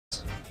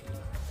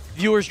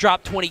viewers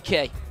drop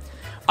 20K.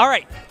 All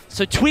right,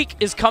 so Tweek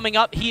is coming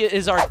up. He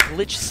is our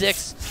Glitch 6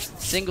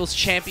 singles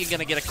champion.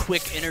 Gonna get a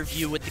quick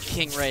interview with the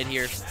king right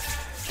here.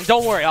 And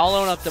don't worry, I'll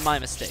own up to my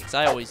mistakes.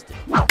 I always do.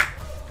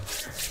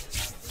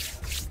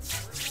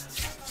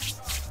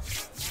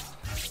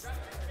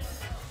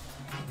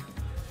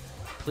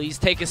 Please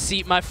take a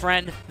seat, my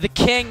friend. The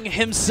king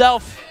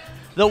himself,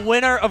 the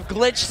winner of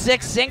Glitch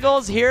 6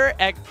 singles here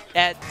at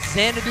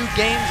Xanadu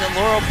Games at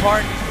Laurel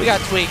Park. We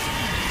got Tweek.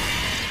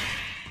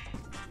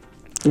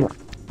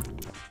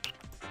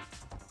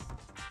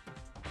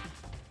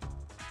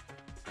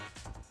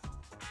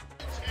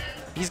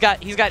 He's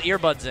got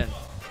earbuds in.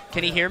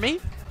 Can he hear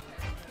me?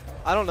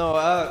 I don't know.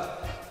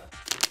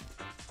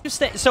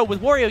 So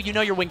with Wario, you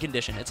know your win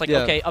condition. It's like,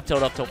 okay, up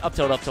tilt, up tilt, up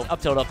tilt, up tilt, up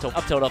tilt, up tilt,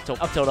 up tilt, up tilt,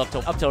 up tilt, up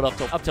tilt, up tilt, up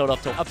tilt, up tilt, up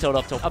tilt, up tilt,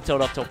 up tilt, up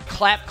tilt, up tilt,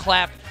 clap,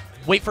 clap,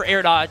 wait for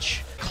air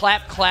dodge,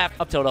 clap, clap,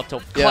 up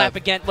tilt, clap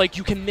again. Like,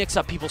 you can mix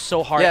up people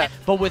so hard. Yeah.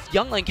 But with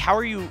Young Link, how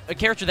are you, a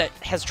character that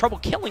has trouble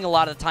killing a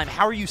lot of the time,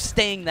 how are you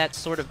staying that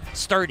sort of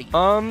sturdy?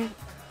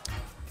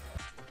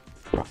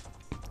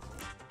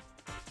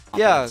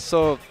 Yeah,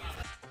 so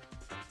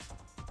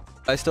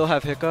I still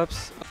have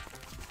hiccups.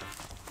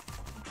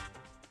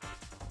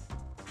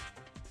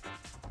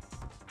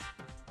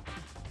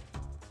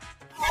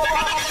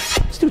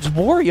 This dude's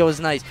Wario is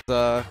nice.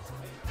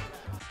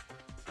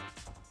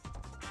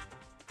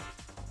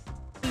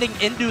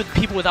 Into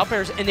people with up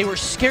airs, and they were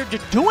scared to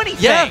do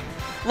anything. Yeah.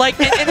 Like,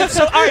 and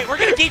so, all right, we're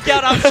going to geek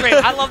out on stream.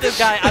 I love this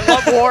guy. I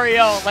love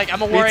Wario. Like,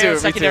 I'm a Wario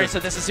secondary, so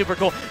this is super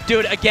cool.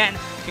 Dude, again,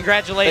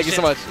 congratulations. Thank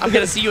you so much. I'm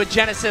going to see you at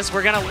Genesis.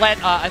 We're going to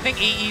let, I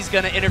think EE's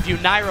going to interview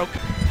Nairo.